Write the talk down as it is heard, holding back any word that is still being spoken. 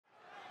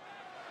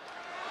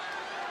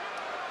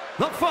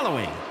The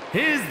following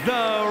is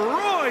the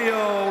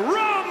Royal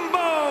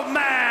Rumble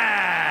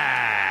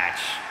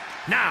match.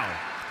 Now,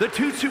 the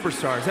two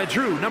superstars that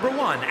drew number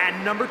 1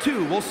 and number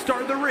 2 will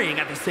start the ring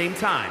at the same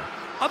time.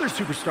 Other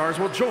superstars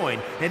will join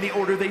in the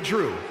order they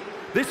drew.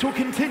 This will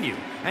continue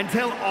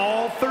until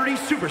all 30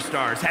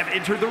 superstars have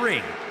entered the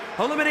ring.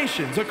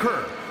 Eliminations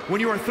occur when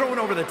you are thrown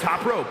over the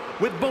top rope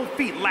with both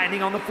feet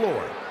landing on the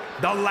floor.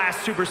 The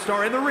last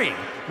superstar in the ring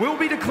will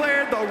be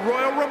declared the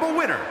Royal Rumble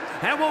winner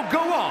and will go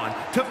on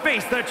to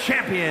face the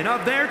champion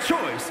of their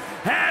choice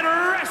at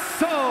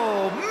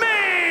WrestleMania!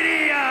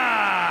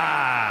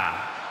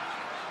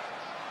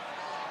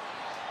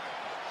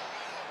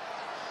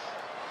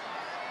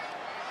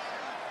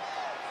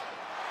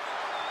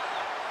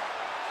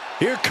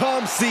 Here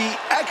comes the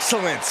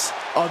excellence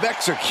of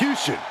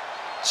execution.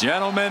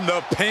 Gentlemen,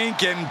 the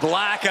pink and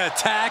black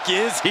attack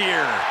is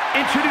here.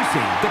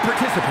 Introducing the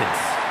participants.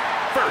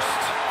 First,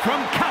 from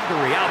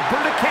Calgary,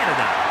 Alberta,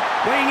 Canada,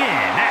 weighing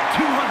in at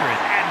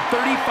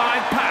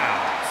 235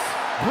 pounds,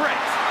 Bret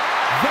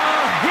the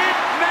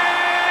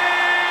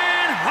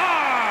Hitman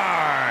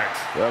Hart.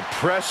 The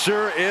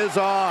pressure is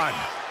on.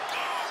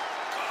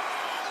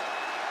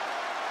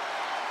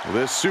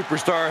 This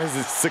superstar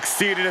has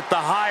succeeded at the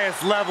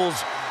highest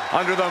levels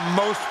under the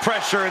most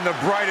pressure in the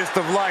brightest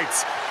of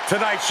lights.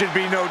 Tonight should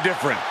be no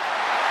different.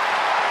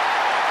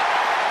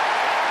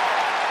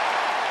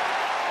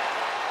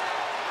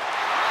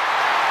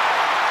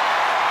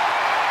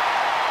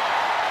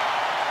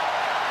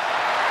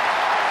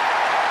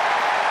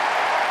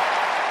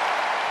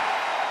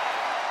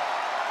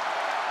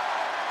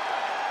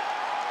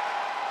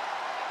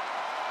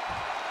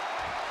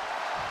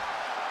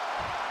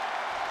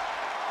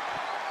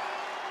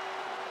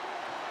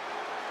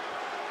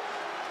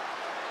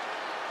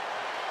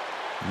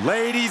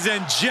 Ladies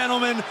and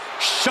gentlemen,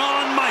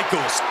 Shawn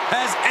Michaels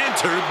has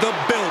entered the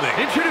building.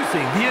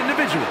 Introducing the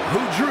individual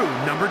who drew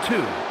number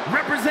 2,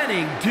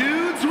 representing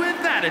Dudes with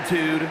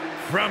Attitude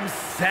from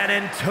San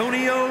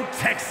Antonio,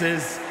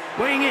 Texas,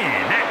 weighing in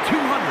at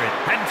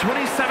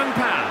 227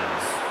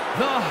 pounds,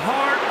 the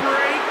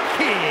Heartbreak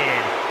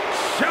Kid,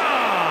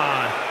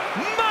 Shawn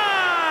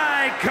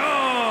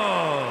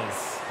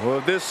Michaels. Well,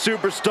 if this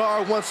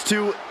superstar wants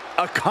to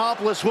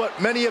accomplish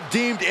what many have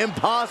deemed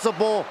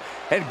impossible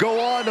and go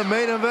on to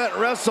main event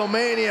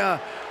WrestleMania,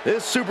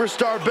 this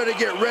superstar better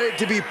get ready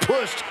to be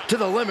pushed to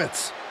the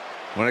limits.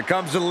 When it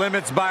comes to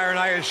limits, Byron,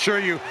 I assure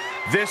you,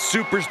 this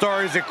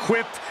superstar is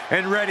equipped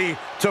and ready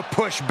to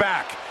push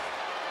back.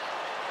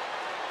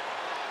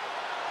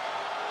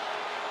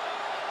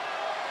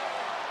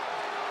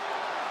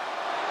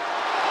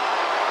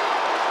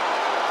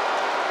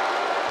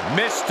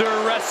 Mr.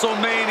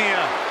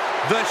 WrestleMania,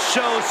 the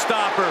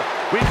showstopper.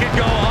 We could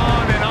go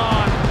on and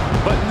on,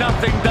 but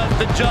nothing does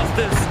the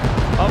justice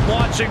of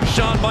watching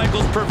Shawn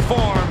Michaels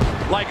perform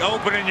like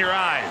opening your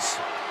eyes.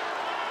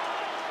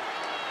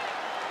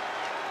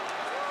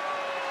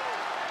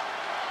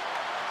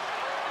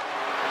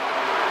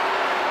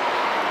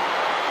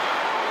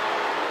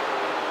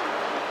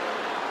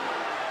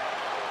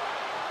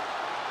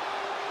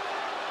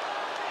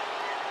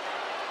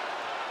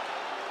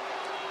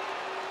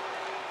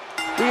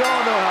 We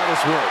all know how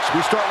this works.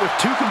 We start with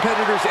 2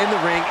 competitors in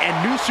the ring, and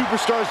new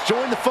superstars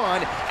join the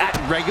fun at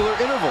regular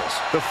intervals.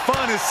 The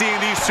fun is seeing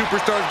these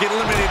superstars get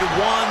eliminated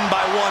one by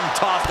one,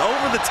 tossed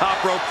over the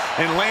top rope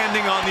and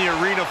landing on the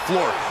arena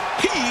floor.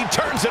 He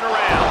turns it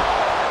around.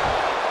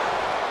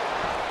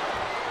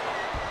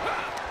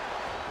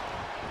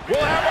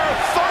 We'll have our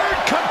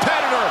 3rd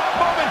competitor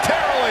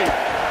momentarily.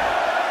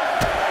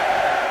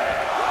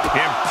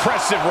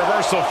 Impressive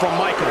reversal from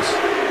Michaels.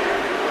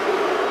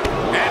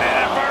 And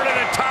an inverted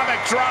atomic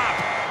drop.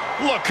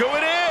 Look who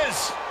it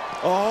is.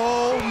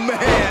 Oh,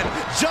 man.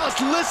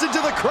 Just listen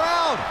to the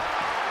crowd.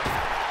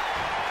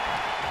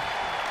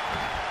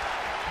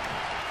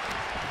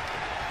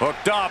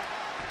 Hooked up.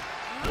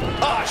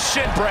 Ah,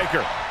 shin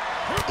breaker.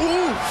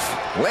 Oof.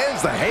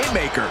 Lands the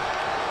haymaker.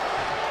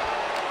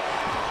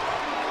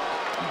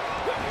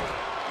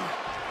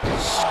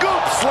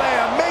 Scoop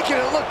slam, making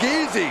it look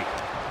easy.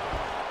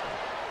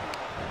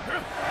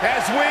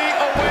 As we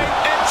await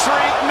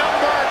entry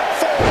number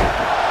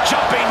 4.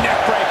 Jumping neck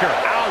breaker.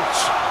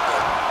 Ouch.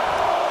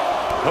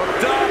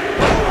 Hooked up.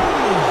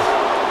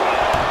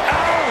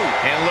 Ow.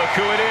 And look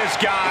who it is,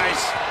 guys.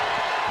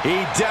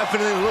 He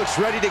definitely looks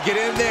ready to get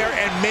in there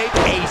and make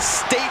a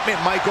statement,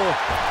 Michael.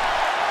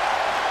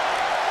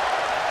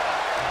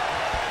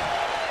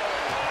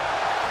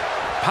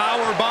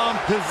 Powerbomb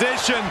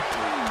position.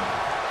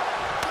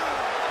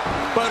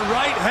 But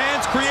right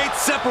hands create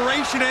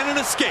separation and an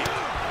escape.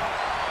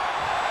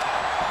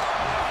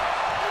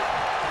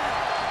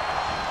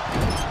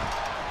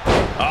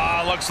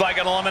 Looks like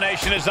an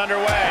elimination is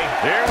underway.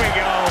 Here we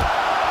go.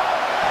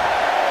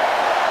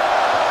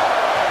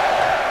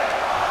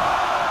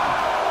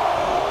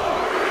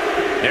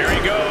 There he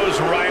goes,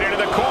 right into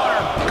the corner.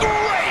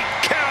 Great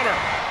counter.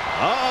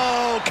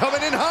 Uh-oh,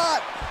 coming in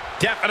hot.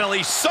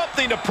 Definitely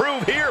something to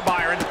prove here,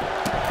 Byron.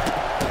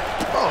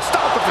 Oh,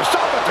 stop after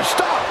stop after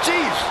stop.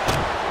 Jeez.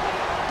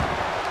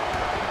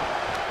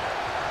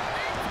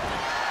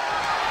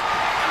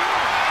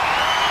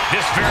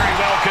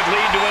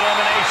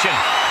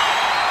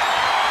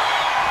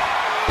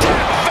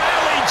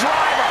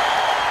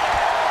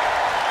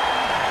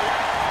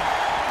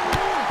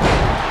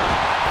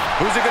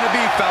 Who's it going to be,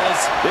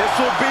 fellas? This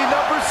will be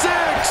number 6.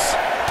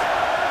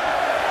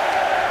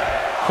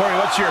 Corey,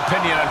 what's your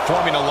opinion on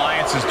forming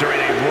alliances during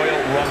a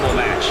Royal Rumble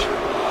match?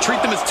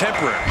 Treat them as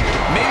temporary.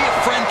 Maybe a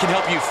friend can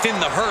help you thin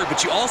the herd,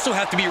 but you also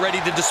have to be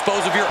ready to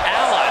dispose of your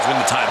allies when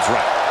the time's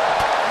right.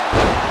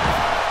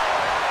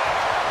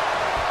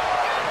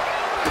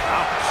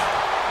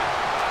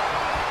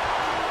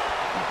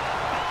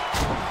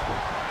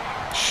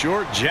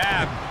 Short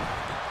jab.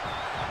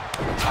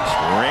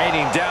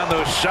 Raining down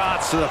those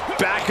shots to the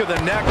back of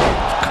the neck.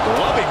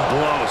 Clubbing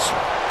blows.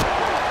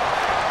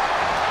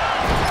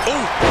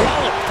 Oh,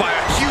 walloped by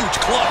a huge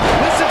club.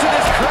 Listen to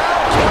this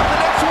crowd. Got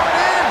the next one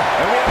in.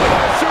 And we have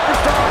another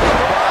superstar on the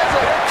horizon.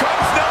 Here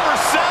comes number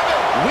 7.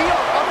 We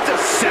are up to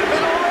 7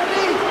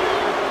 already?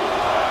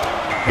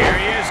 Here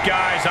he is,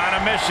 guys, on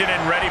a mission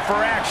and ready for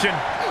action.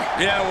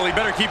 Yeah, well, he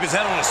better keep his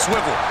head on a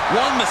swivel.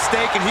 One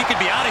mistake and he could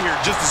be out of here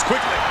just as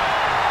quickly.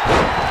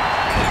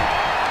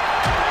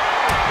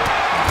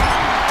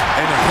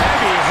 And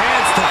heavy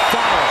hands to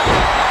follow.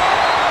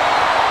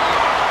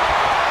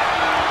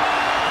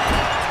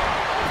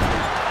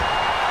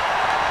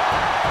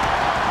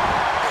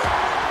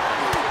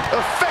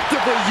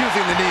 Effectively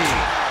using the knee.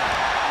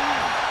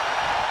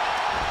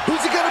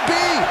 Who's it gonna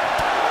be?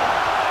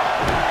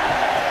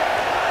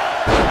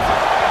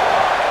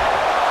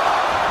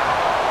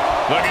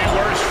 Looking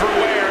worse for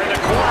wear in the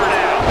corner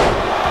now.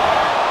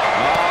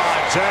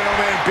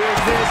 Gentlemen,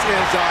 business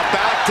is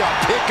about to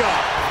pick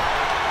up.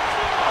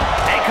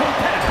 A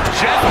competitor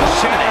Just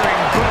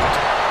shattering boot.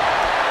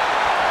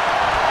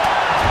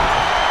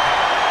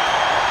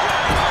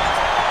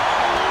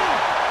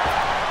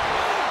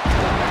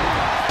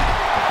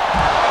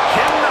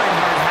 Kim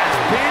Neidhart has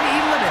been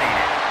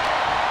eliminated.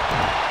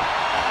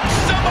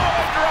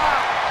 Samoa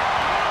drop.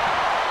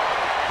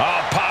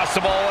 A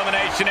possible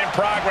elimination in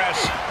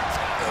progress.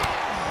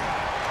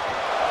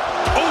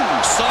 Oh,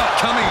 saw it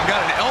coming and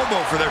got an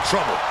elbow for their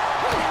trouble.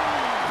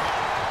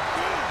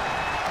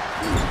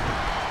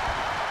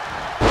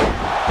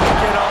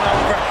 Get on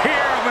over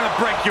here. I'm going to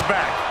break your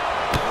back.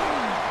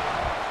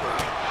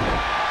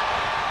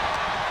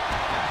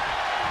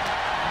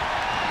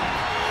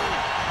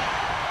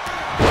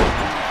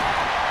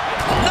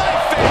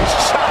 Knife-edge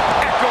chop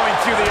echoing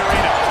through the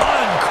arena.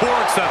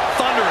 Uncorks a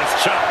thunderous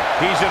chop.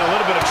 He's in a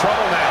little bit of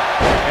trouble now.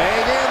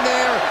 Hang in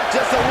there.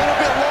 Just a little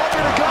bit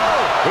longer to go.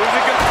 Who's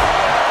it going to...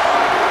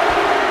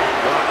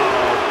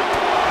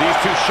 These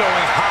two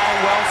showing how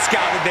well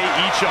scouted they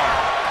each are.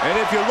 And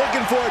if you're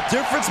looking for a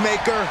difference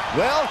maker,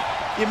 well,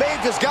 you may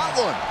have just got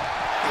one.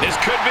 This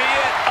could be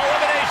it.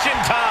 Elimination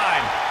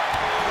time.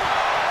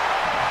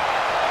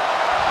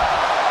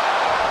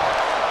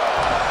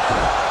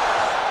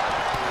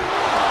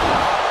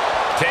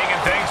 Taking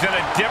things in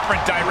a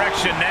different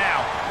direction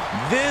now.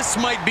 This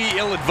might be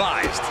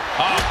ill-advised.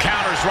 Oh,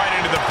 counters right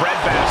into the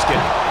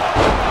breadbasket.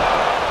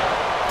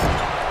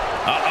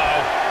 Uh-oh.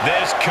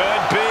 This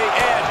could be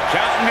it.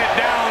 Counting it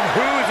down.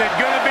 Who is it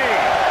going to be?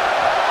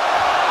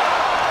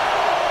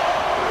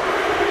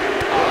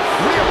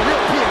 Real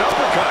European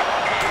uppercut.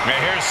 Now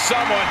here's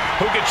someone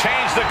who could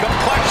change the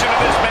complexion of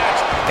this match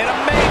in a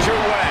major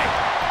way.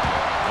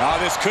 Oh,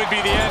 this could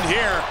be the end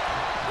here.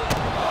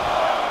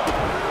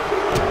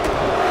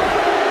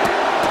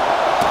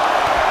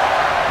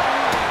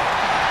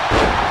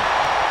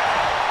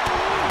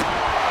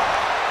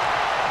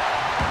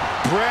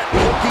 Brett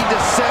looking to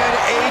send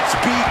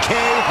HBK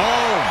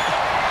home.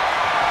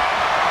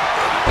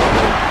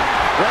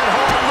 Bret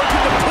Hart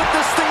looking to put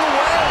this thing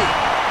away.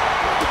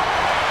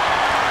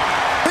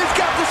 He's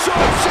got the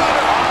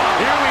sharpshooter.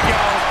 Here we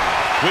go.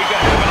 We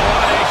could have an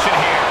elimination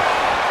here.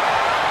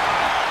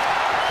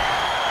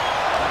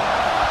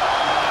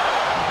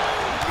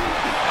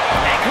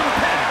 A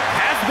competitor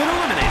has been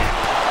eliminated.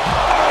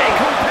 A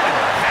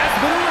competitor has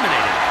been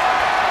eliminated.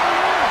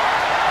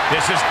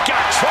 This has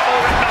got trouble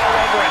written all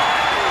over it.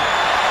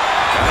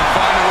 Gotta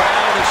find a way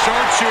out of the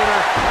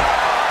sharpshooter.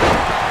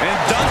 And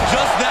does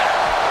just that.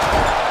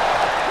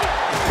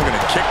 We're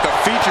gonna kick the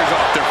features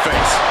off their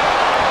face.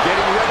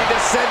 Getting ready to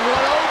send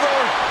one over.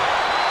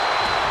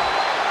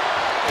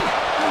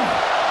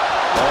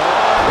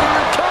 Oh, here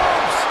it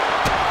comes.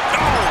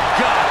 Oh,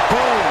 God.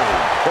 Boom.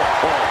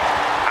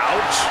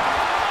 Ouch.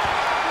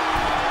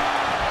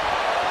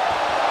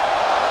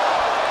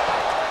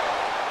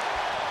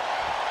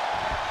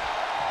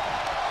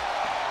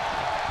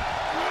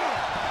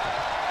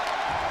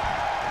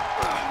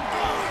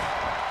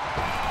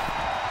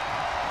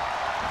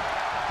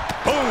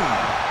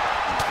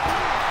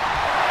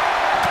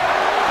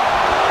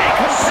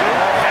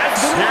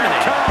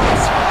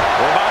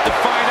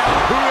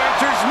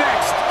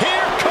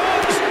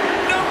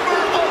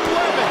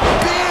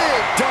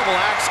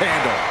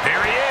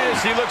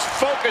 He looks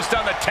focused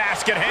on the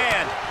task at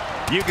hand.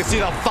 You can see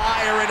the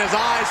fire in his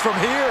eyes from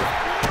here.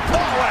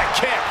 Oh, what a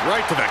kick.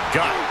 Right to the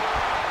gut.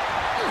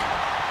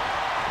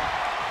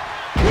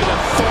 With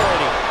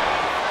authority.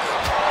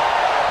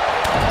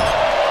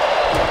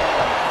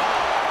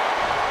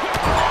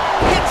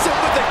 Hits him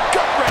with a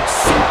gut-wrench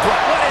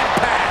suplex. What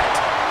impact.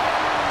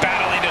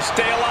 Battling to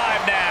stay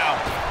alive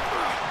now.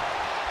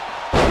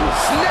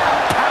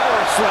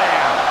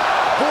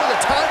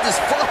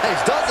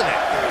 surprise, doesn't it?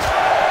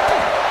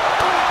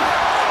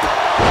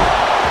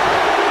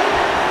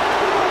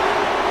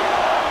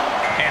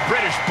 And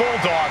British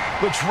Bulldog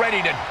looks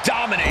ready to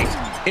dominate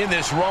in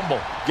this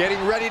Rumble.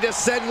 Getting ready to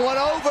send one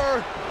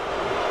over.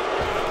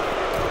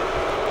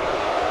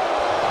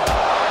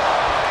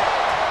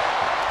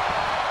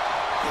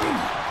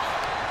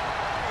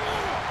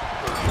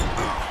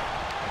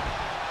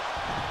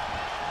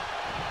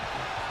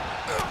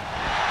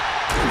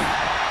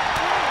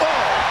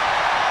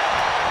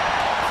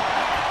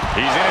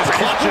 He's in his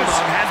clutches.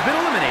 Bulldog has been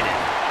eliminated.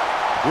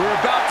 We're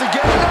about to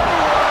get another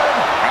one.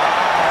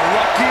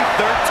 Lucky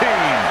 13.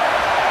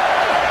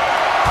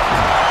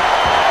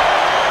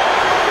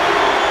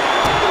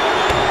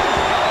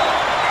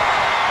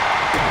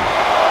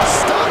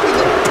 Stopping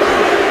the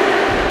pin.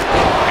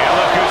 And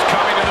look who's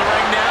coming to the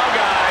ring now,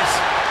 guys.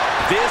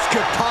 This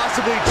could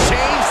possibly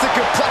change the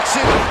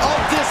complexion of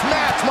this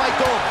match,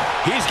 Michael.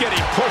 He's getting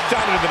pushed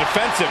down into the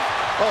defensive.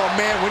 Oh,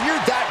 man, when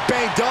you're that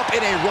banged up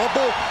in a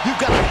Rumble,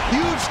 you've got a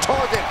huge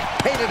target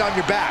painted on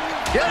your back.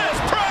 Yes,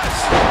 press!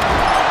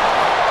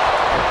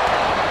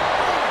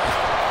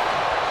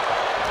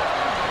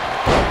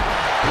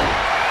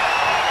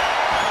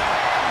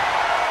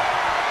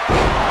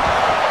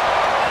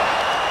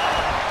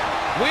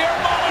 We are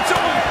moments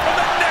away from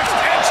the next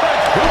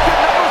entrant. Who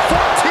could number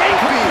 14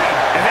 be?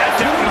 And that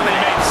definitely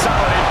made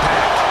solid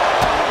impact.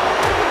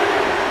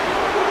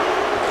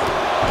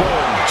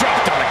 Boom,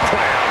 dropped on the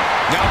crown.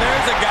 Now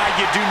there's a guy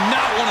you do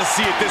not want to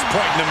see at this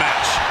point in the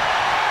match.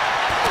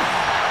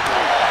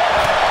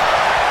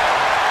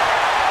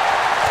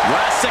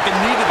 Last second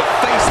knee to the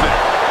face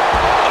there.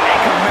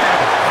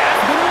 Commander has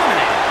been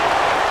eliminated.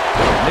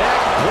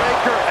 Neck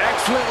breaker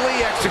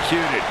excellently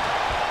executed.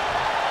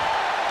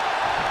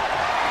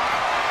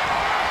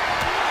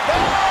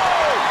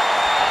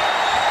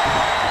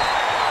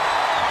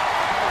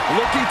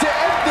 Looking to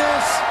end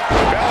this.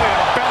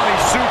 Belly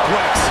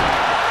suplex.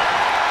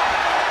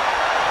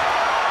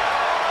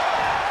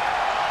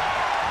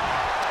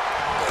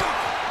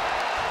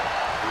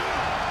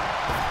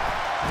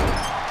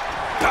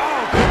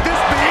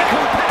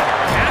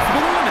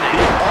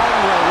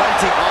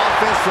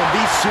 From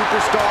these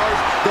superstars,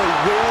 the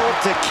will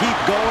to keep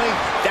going,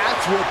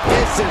 that's what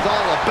this is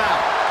all about.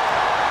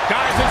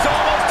 Guys, it's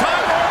almost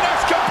time for our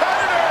next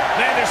competitor.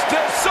 Man, there's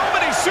still so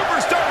many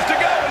superstars to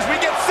go as we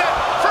get set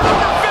for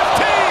number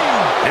 15.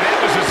 And that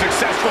was a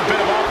successful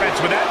bit of offense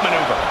with that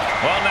maneuver.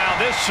 Well, now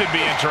this should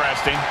be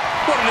interesting.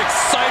 What an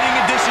exciting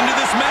addition to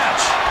this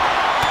match.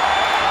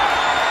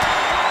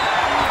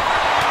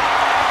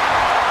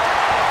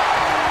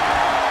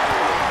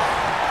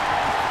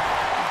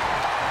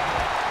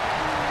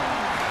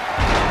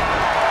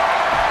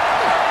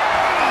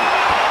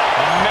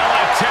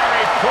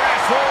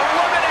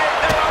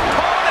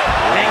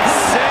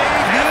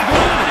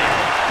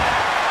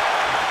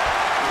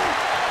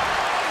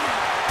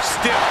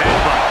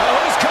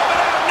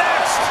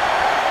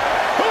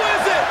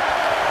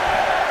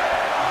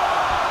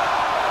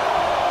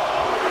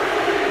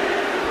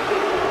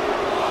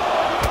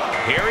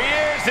 Here he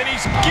is, and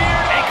he's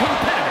geared. A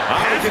competitor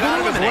I would has get been out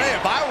of his way eliminated.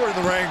 if I were in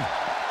the ring.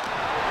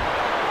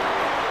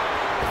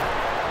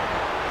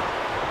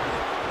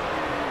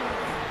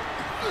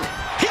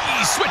 He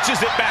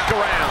switches it back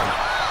around.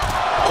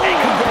 A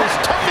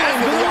competitor Tumbling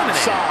has to been the eliminated.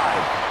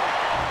 outside.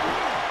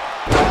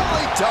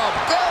 Belly to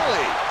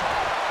belly.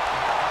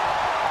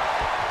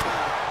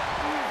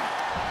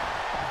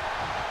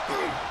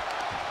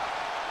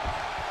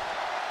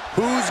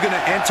 Who's going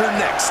to enter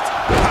next?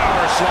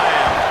 Power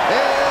slam.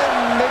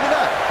 And maybe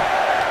not.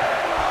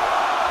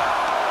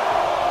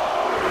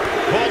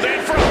 Pulled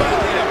in for a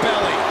belly to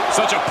belly.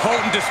 Such a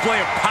potent display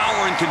of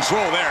power and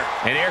control there.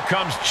 And here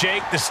comes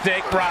Jake the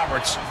Snake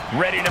Roberts,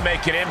 ready to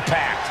make an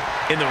impact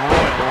in the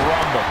Royal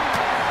Rumble.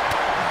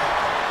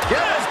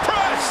 Yes,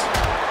 press!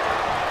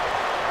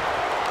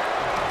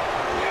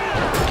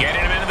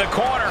 Getting him into the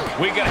corner.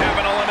 We could have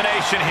an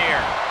elimination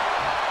here.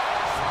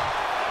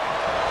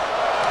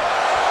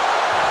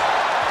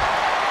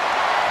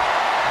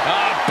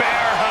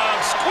 Bear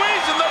hug,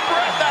 squeezing the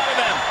breath out of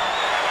them.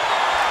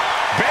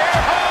 Bear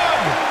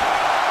hug.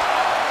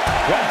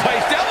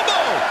 Well-placed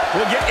elbow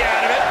will get you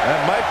out of it.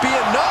 That might be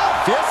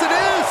enough. Yes, it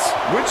is.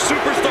 Which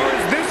superstar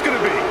is this going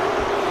to be?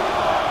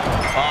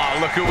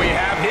 Oh, look who we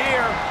have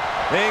here.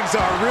 Things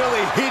are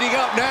really heating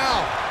up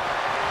now.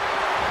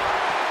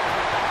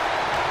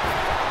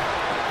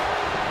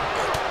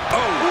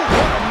 Oh,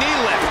 what a knee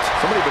lift.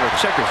 Somebody better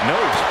check his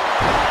nose.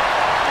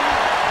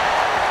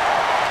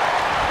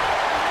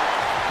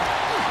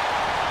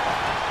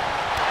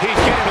 He's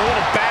getting a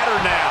little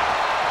battered now.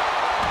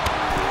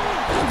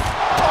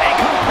 A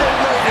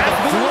competitor has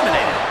been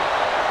eliminated.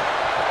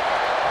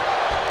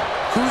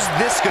 Who's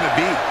this going to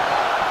be?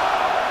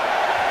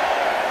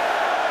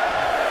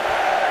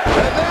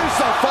 And there's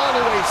a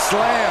follow-away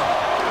slam.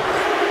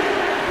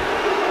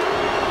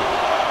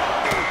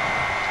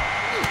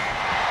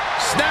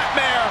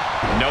 Snapmare.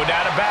 No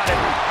doubt about it.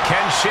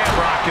 Ken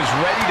Shamrock is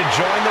ready to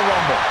join the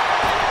Rumble.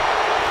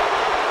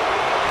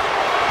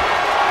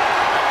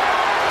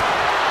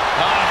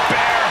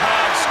 Bear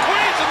hug,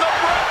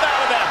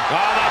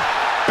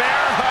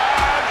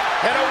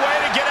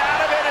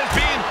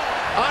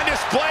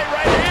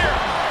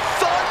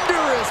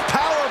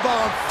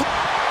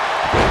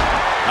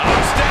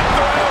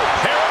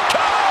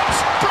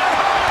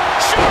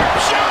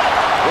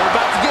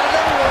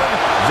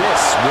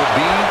 will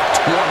be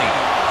 20.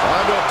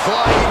 Trying to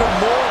apply even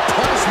more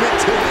punishment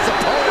to his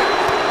opponent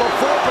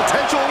before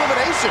potential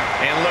elimination.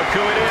 And look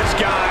who it is,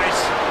 guys.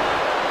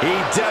 He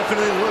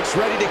definitely looks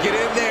ready to get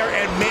in there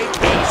and make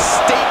a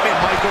statement,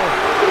 Michael.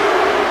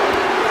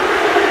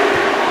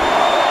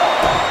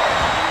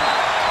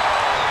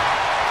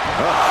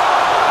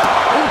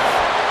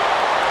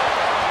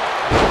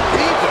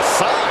 Deep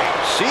aside,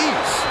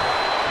 jeez.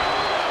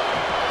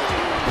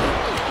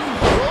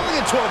 Rolling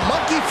into a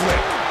monkey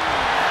flip.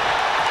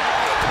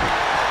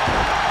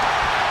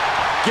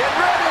 Get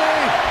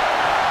ready.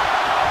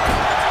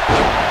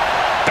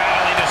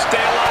 Battling to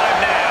stay alive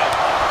now.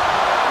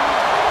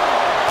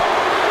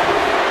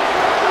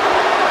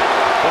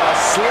 The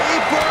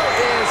sleeper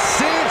is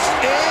cinched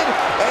in,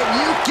 and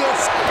you get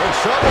in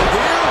trouble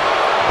here.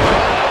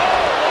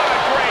 What a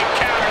great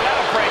counter.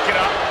 That'll break it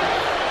up.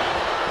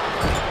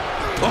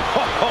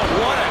 Oh,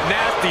 what a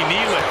nasty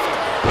knee lift.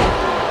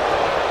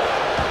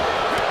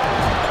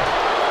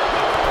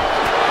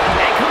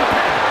 A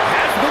competitor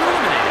has been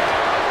eliminated.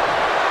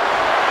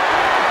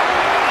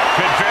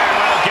 Could very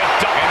well get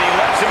done. And he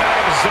lets him out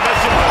of his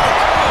submission hold.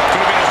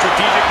 Could have been a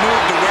strategic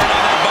move to wear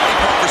down that body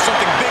part for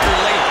something bigger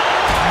later.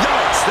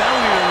 Yikes,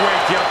 that'll either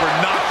wake you up or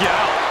knock you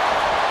out.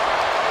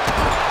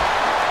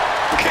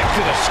 Kick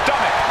to the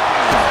stomach.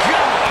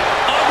 God,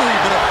 ugly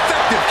but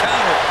effective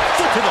counter.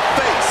 Foot to the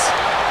face.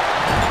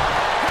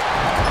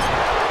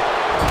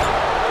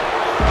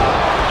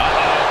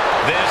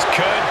 This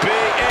could be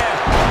it.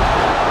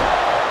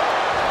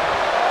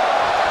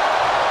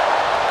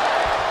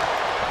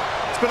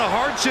 It's been a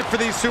hardship for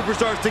these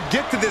superstars to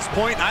get to this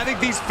point. I think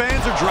these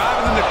fans are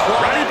driving them to claw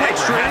Roddy an Piper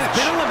extra has inch.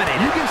 been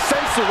eliminated. You can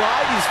sense the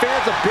ride these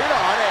fans have been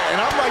on, and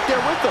I'm right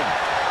there with them.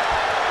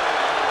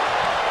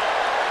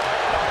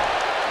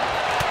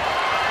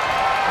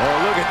 Oh,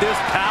 look at this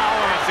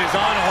power. This is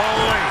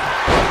unholy.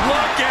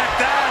 Look at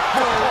that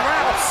for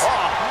reps.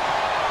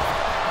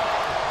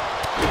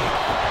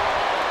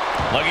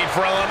 Looking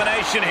for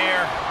elimination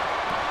here.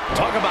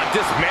 Talk about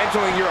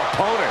dismantling your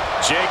opponent.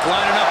 Jake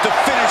lining up to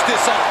finish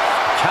this off.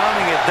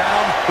 Counting it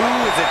down. Who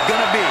is it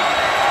going to be?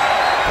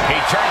 He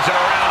turns it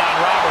around on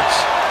Roberts.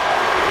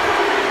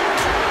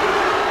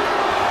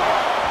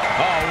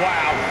 Oh,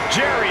 wow.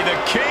 Jerry the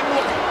King.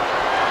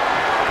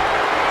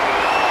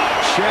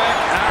 Check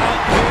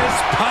out this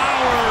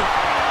power.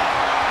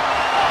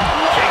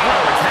 Jake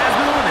Roberts has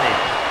been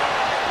eliminated.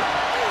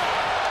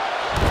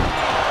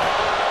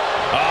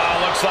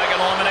 Looks like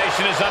an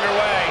elimination is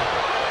underway.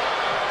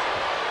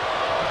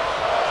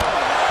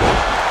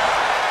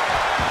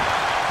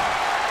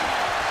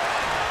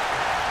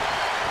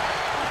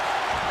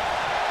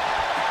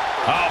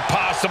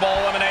 Possible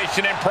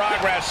elimination in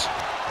progress.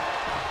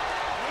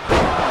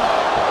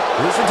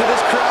 Listen to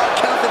this crowd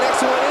count the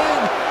next one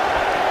in.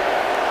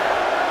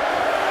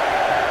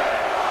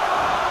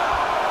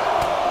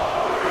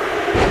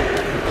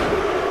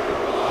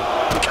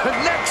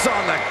 Connects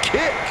on the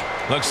kick.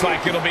 Looks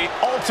like it'll be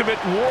Ultimate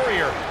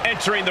Warrior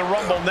entering the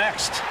Rumble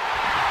next.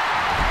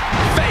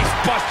 Face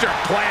buster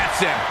plants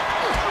him.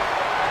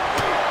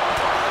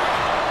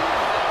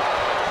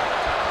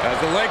 As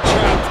the leg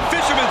trap,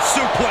 fisherman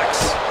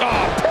suplex.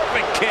 Oh,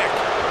 perfect kick.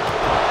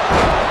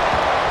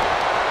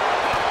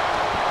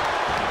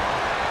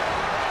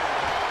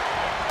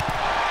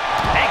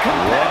 A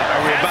competitor What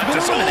are we has about been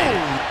to see? eliminated.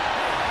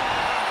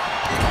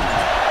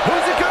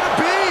 Who's it gonna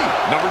be?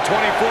 Number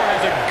 24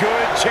 has a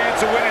good chance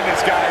of winning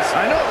this, guys.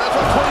 I know, that's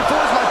why 24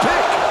 is my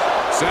pick.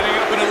 Setting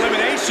up an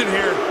elimination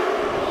here.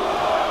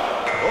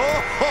 Oh,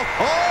 ho,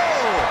 ho.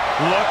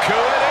 Look who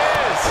it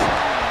is.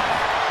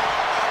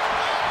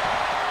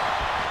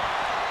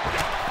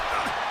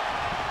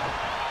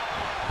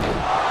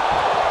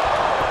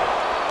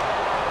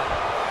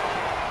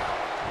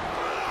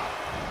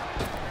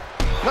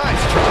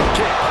 Nice drop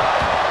kick.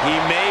 He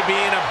may be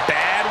in a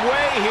bad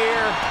way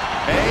here.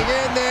 Hang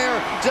in there.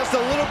 Just a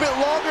little bit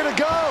longer to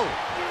go.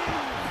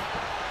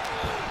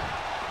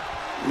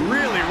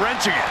 Really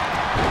wrenching it.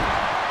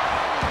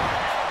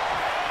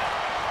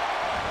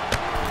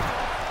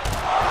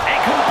 A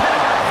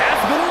competitor has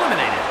been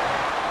eliminated.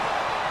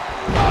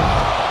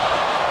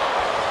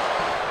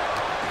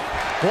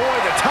 Boy,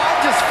 the time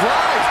just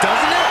flies,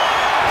 doesn't it?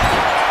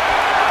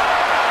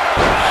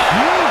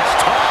 Huge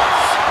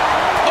toss.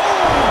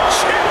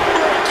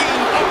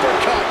 Chin-breaking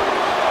uppercut.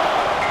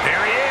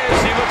 There he is.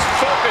 He looks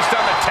focused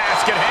on the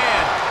task at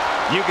hand.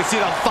 You can see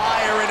the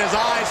fire in his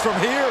eyes from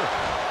here.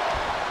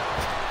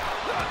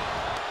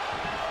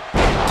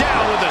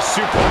 Down with a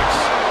suplex.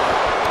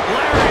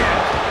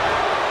 Lariat.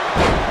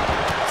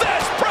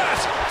 Thesz press.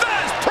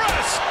 Thesz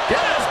press.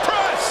 Thesz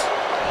press.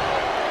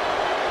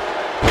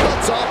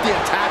 Cuts off the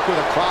attack with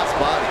a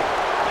crossbody.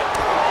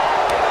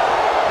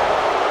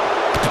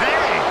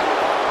 Bang!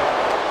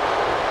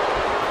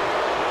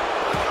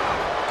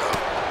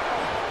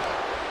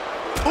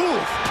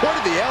 Oof, point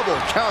of the elbow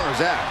counters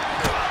that.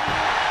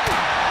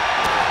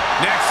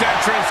 Next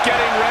entrance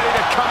getting ready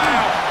to come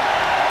out.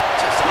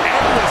 Just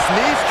endless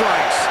knee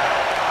strikes.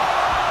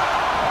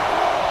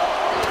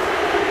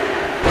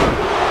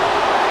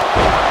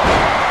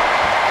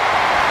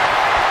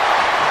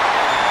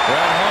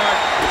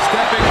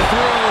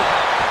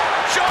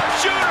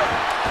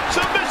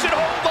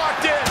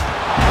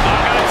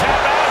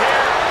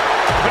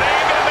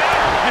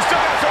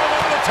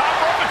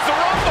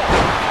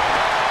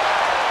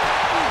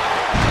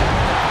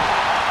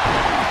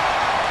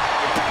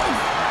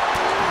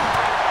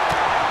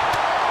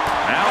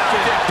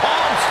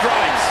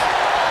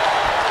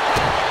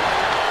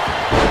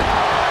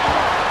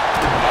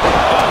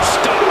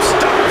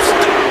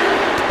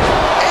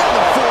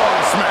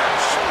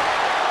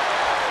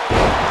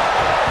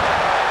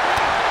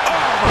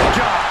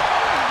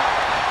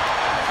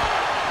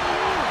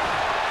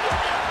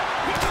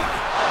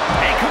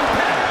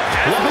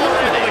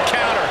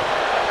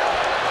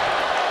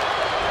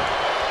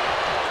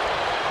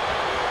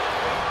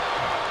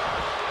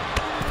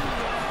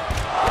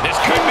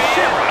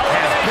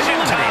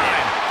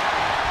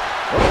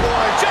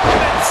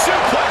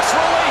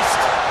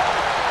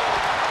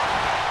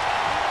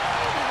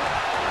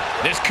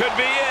 could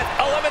be it.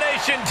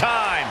 Elimination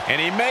time. And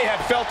he may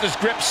have felt his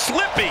grip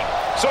slipping,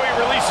 so he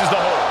releases the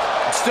hold.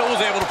 Still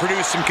was able to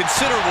produce some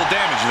considerable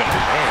damage, though.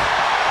 Man.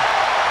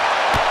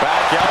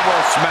 Back elbow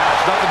smash,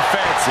 nothing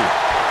fancy.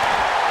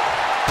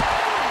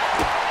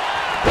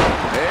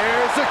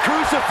 There's the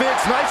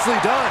crucifix, nicely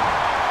done.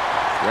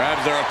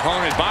 Grabs their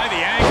opponent by the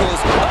ankles.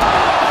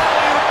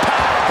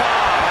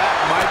 That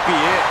might be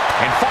it.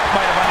 And Funk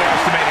might have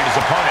underestimated his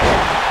opponent.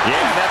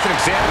 Yeah, that's an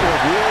example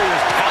of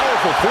Warrior's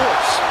powerful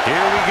force.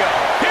 Here we go.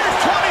 Here's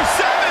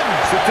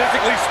 27.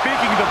 Statistically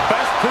speaking, the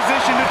best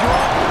position to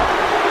drop.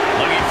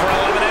 Looking for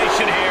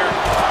elimination here.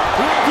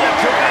 Oh,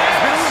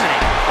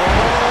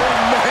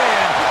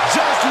 man.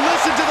 Just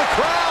listen to the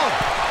crowd.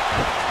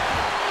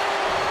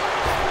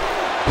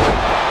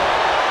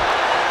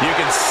 You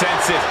can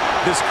sense it.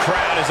 This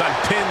crowd is on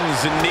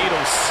pins and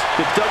needles.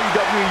 The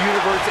WWE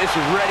Universe is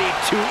ready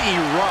to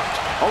erupt.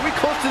 Are we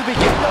close to the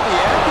beginning of the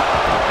end?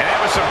 And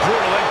that was some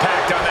brutal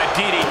impact on that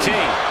DDT.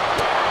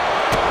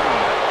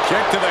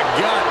 Kick to the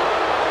gut.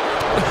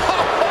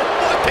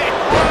 What a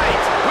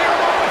right! We're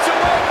moments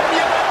away from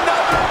yet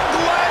another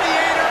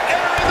gladiator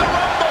entering the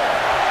Rumble.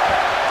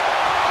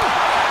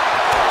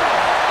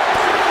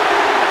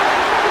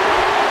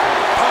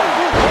 Oh,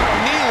 what a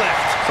knee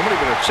lift. Somebody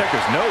better check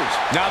his nose.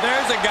 Now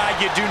there's a guy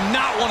you do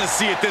not want to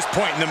see at this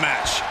point in the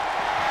match.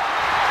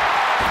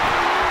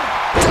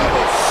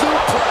 Double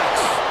suplex.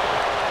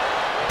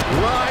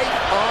 Right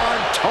on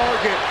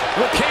target.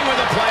 The King with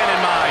a plan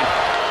in mind.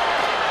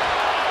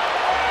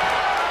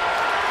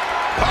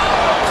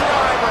 Oh,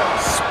 driver.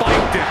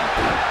 Spiked him.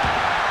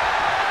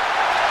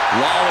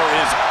 Lawler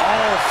is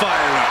all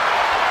fired up.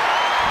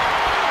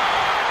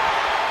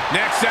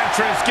 Next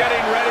entrance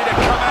getting ready to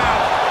come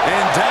out.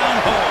 And down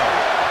home.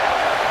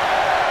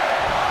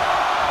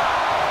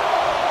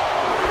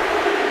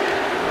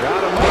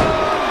 Got him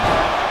up.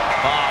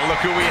 Oh, look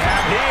who we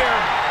have here.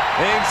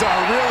 Things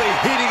are really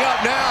heating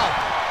up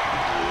now.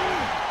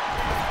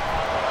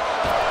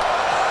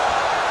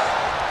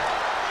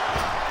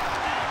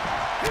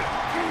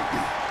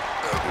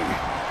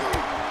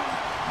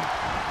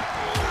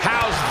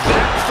 How's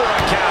that for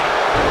a counter?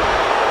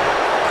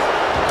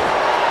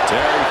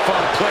 Terry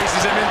Funk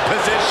places him in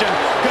position.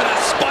 Gonna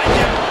spike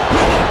him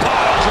with a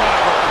pile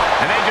driver.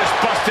 And they just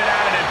busted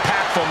out an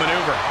impactful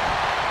maneuver.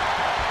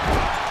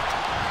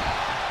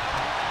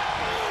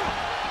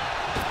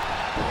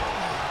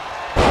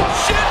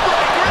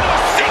 Shinbreaker into a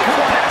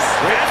sequence.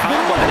 That's been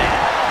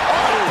eliminated.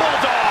 Oh,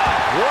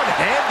 Bulldog.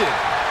 One-handed.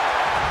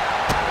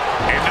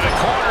 Into the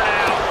corner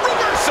now.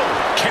 Reversal.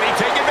 Can he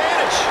take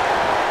advantage?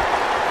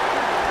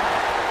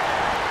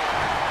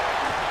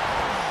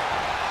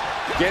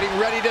 Getting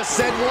ready to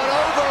send one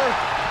over.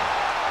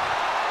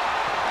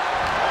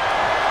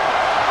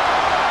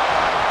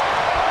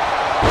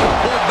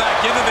 Pulled back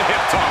into the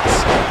hip toss.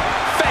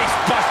 Face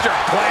buster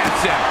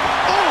plants him.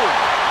 Ooh.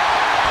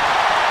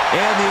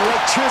 And the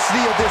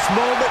electricity of this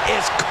moment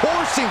is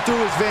coursing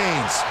through his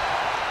veins.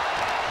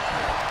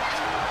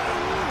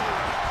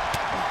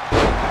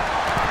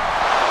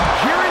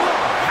 Jerry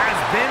Lawler has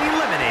been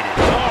eliminated.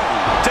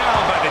 Oh, down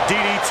by the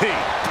DDT.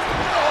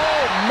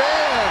 Oh,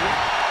 man.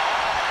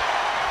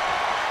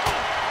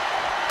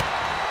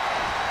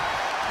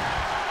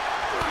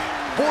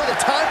 Boy, the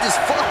time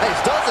just flies,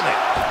 doesn't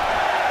it?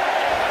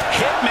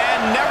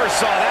 Hitman never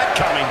saw that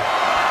coming.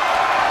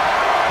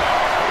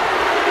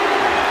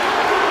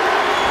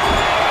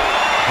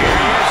 Here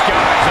he is,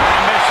 guys, on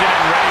a mission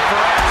and ready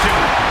for action.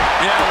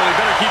 Yeah, well, he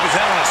better keep his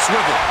head on a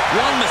swivel.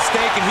 One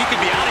mistake and he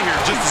could be out of here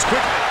just as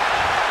quickly.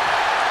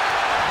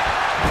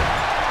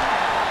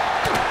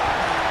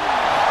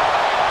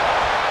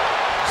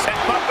 Set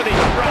him up with a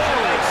Russian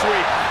leg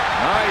sweep.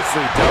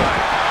 Nicely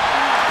done.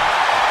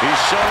 He's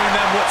showing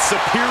them what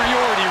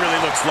superiority really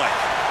looks like.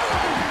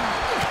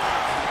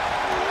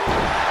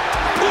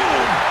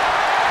 Boom.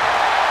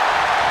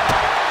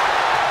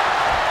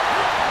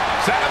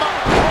 Set him up.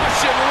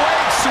 Russian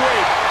leg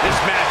sweep. This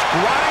match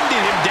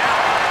grinded him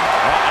down.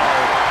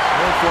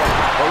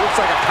 Oh, looks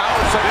like a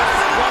power set.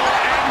 And well.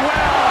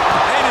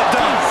 And it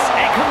does.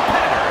 A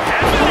competitor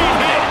has been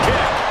eliminated.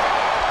 Kick.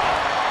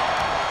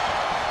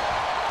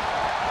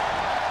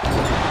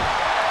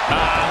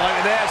 Look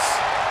at this.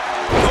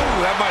 Oh,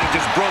 that might have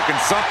just broken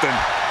something.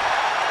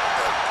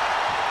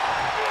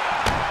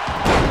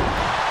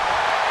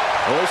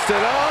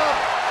 Hoisted up.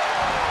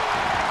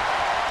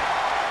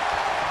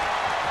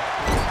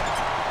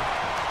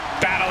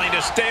 Battling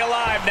to stay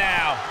alive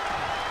now.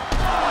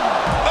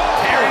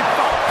 Terry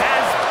Funk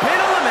has been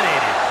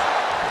eliminated.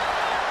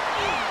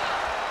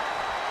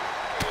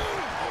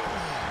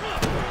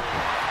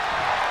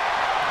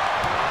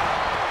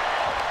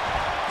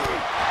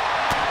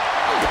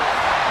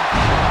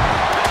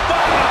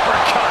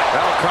 Uppercut.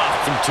 That'll cost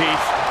some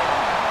teeth.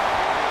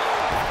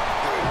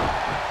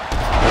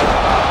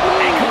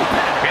 A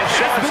competitor And has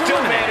Sean been still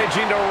eliminated.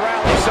 managing to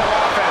rally some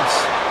offense.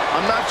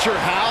 I'm not sure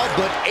how,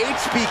 but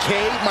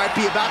HBK might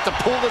be about to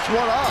pull this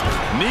one off.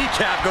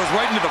 Kneecap goes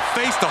right into the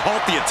face to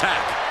halt the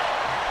attack.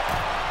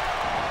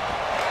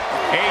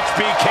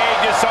 HBK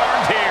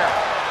disarmed here.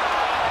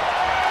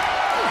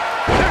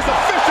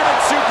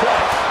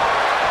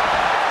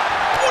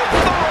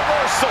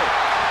 reversal.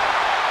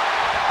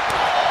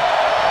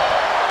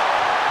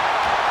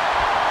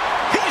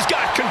 He's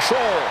got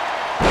control.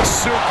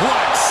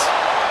 Suplex.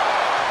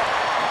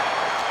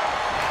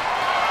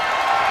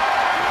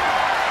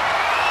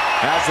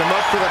 Has him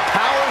up for the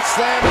power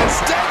slam,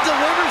 instead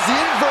delivers the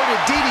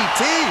inverted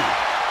DDT.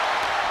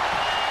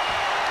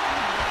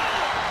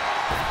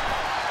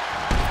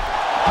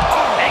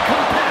 A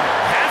competitor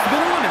has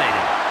been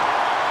eliminated.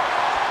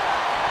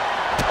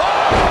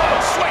 Oh,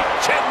 sweet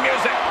chin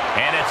music.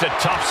 And it's a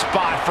tough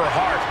spot for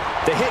Hart.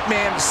 The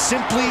Hitman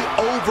simply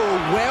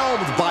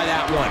overwhelmed by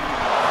that one.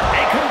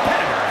 A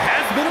competitor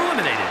has been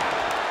eliminated.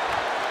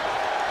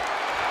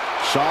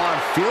 Shawn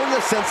feeling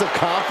a sense of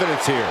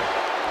confidence here.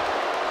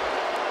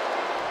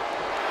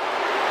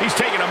 He's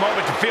taking a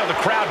moment to feel the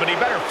crowd, but he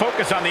better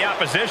focus on the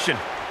opposition.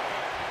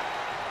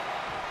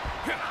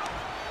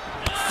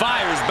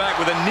 Fires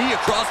back with a knee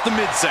across the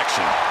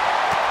midsection.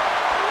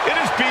 It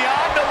is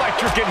beyond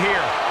electric in here.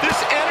 This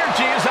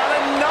energy is on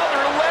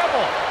another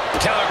level.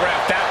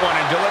 Telegraphed that one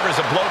and delivers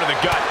a blow to the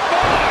gut.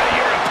 Oh,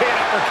 European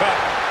uppercut.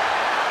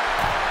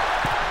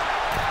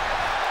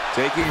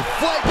 Taking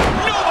flight.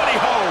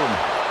 Nobody home.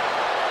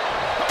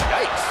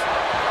 Yikes.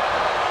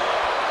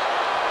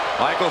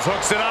 Michaels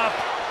hooks it up.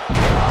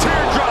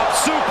 Teardrop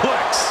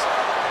suplex.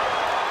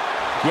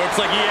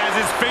 Looks like he has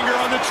his finger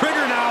on the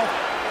trigger now.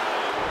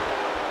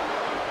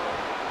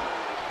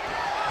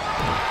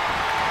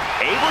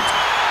 Able to...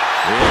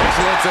 The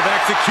excellence of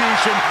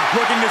execution,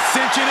 looking to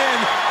cinch it in.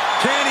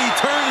 Can he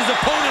turn his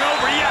opponent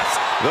over? Yes.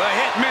 The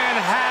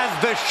Hitman has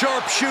the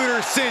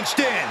sharpshooter cinched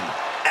in.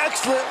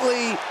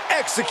 Excellently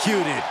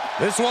executed.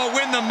 This won't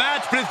win the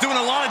match, but it's doing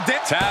a lot of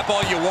damage. Tap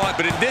all you want,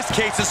 but in this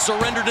case, a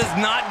surrender does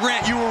not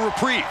grant you a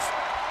reprieve.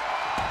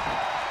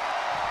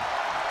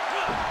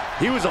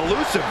 He was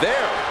elusive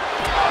there.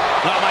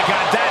 Oh, my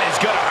God, that is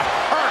gonna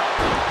hurt.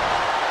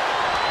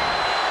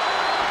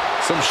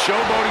 Some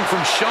showboating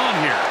from Shawn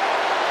here.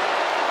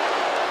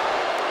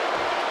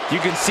 You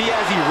can see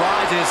as he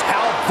rises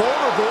how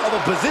vulnerable of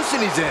a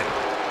position he's in.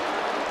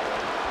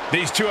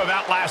 These two have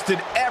outlasted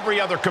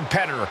every other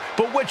competitor,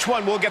 but which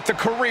one will get the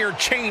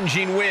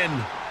career-changing win?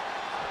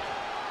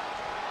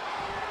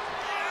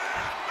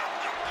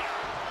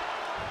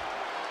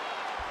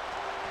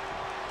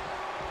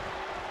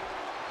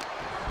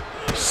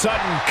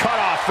 Sudden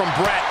cutoff from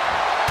Brett.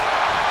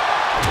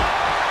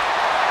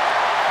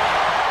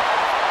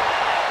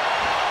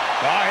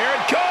 Oh, here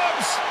it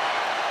comes.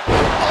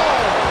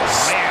 Oh,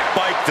 man.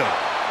 Spiked him.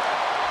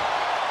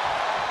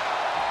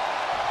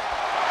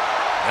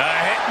 The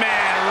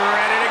Hitman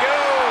ready to go.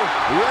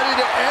 Ready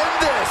to end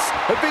this.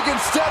 If he can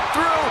step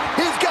through,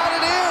 he's got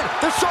it in.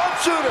 The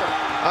sharpshooter.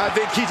 I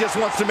think he just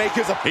wants to make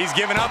his... He's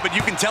given up, but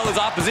you can tell his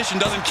opposition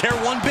doesn't care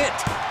one bit.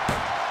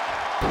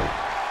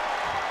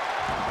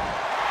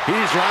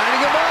 He's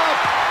lining him up.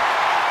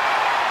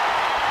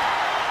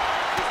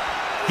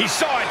 He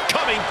saw it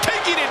coming,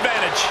 taking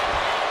advantage.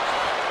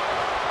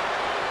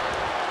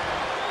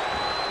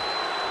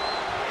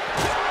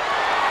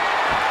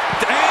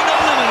 And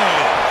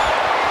eliminated.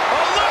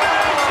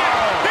 Elimination!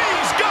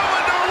 He's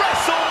going to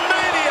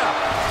WrestleMania!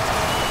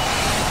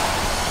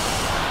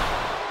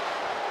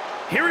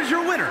 Here is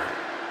your winner,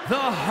 the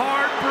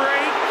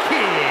Heartbreak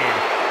Kid,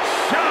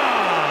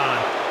 Shawn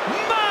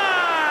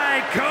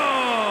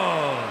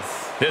Michaels.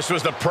 This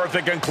was the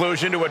perfect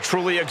conclusion to a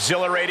truly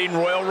exhilarating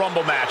Royal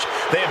Rumble match.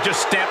 They have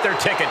just stamped their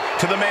ticket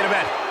to the main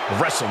event of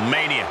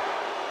WrestleMania.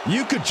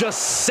 You could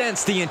just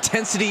sense the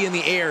intensity in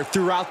the air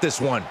throughout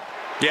this one.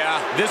 Yeah,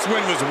 this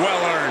win was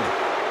well earned.